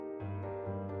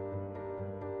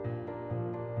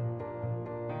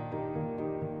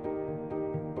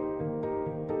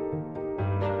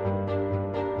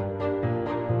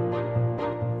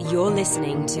You're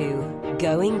listening to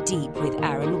Going Deep with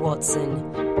Aaron Watson.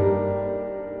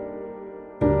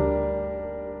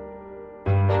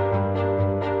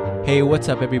 Hey, what's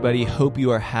up, everybody? Hope you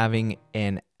are having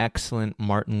an excellent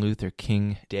Martin Luther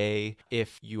King Day.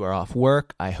 If you are off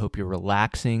work, I hope you're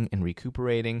relaxing and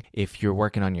recuperating. If you're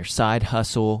working on your side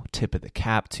hustle, tip of the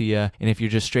cap to you. And if you're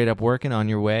just straight up working on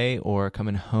your way or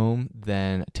coming home,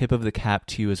 then tip of the cap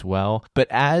to you as well. But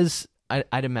as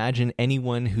I'd imagine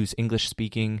anyone who's English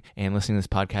speaking and listening to this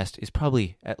podcast is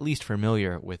probably at least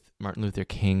familiar with Martin Luther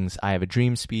King's I Have a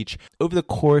Dream speech. Over the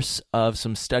course of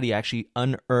some study, I actually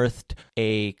unearthed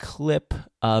a clip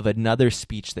of another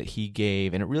speech that he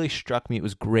gave, and it really struck me. It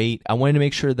was great. I wanted to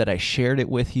make sure that I shared it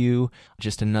with you,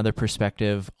 just another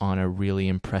perspective on a really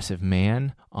impressive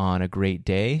man on a great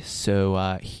day.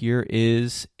 So here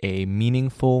is a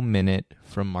meaningful minute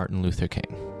from Martin Luther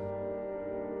King.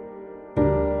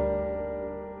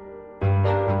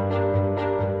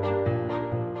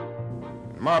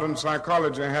 Modern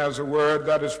psychology has a word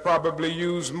that is probably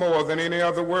used more than any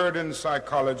other word in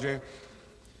psychology.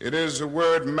 It is the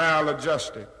word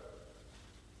maladjusted.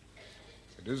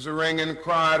 It is the ringing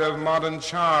cry of modern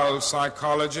child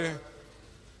psychology,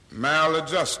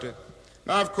 maladjusted.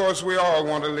 Now, of course, we all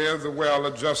want to live the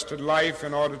well-adjusted life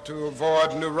in order to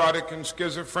avoid neurotic and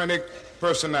schizophrenic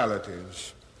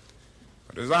personalities.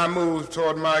 But as I move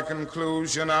toward my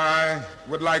conclusion, I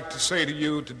would like to say to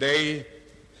you today,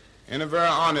 in a very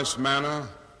honest manner,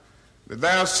 that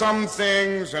there are some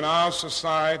things in our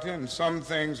society and some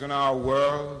things in our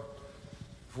world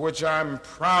for which I'm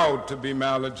proud to be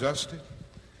maladjusted.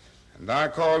 And I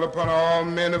call upon all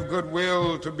men of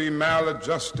goodwill to be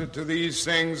maladjusted to these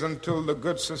things until the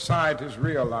good society is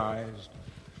realized.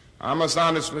 I must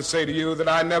honestly say to you that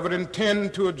I never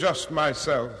intend to adjust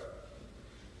myself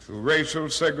to racial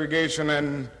segregation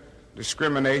and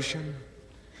discrimination.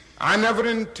 I never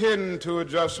intend to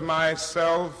adjust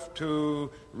myself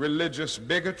to religious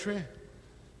bigotry.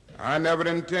 I never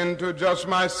intend to adjust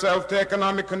myself to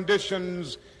economic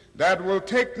conditions that will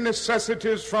take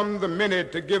necessities from the many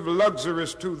to give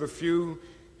luxuries to the few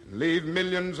and leave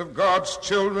millions of God's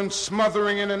children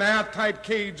smothering in an airtight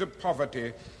cage of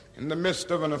poverty in the midst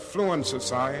of an affluent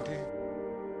society.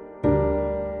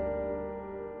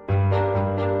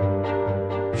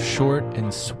 Short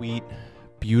and sweet,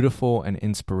 beautiful and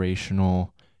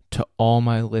inspirational. To all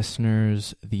my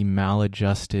listeners, the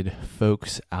maladjusted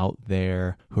folks out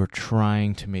there who are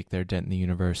trying to make their dent in the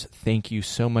universe, thank you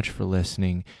so much for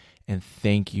listening, and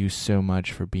thank you so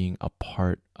much for being a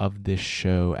part of this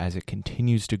show as it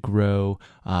continues to grow.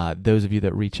 Those of you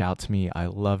that reach out to me, I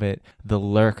love it. The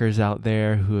lurkers out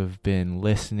there who have been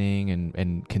listening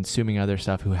and consuming other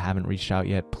stuff who haven't reached out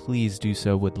yet, please do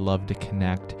so. Would love to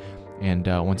connect. And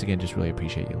once again, just really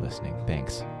appreciate you listening.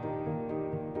 Thanks.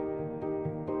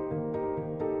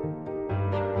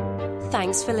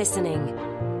 Thanks for listening.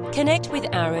 Connect with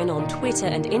Aaron on Twitter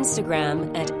and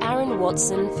Instagram at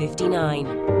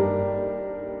AaronWatson59.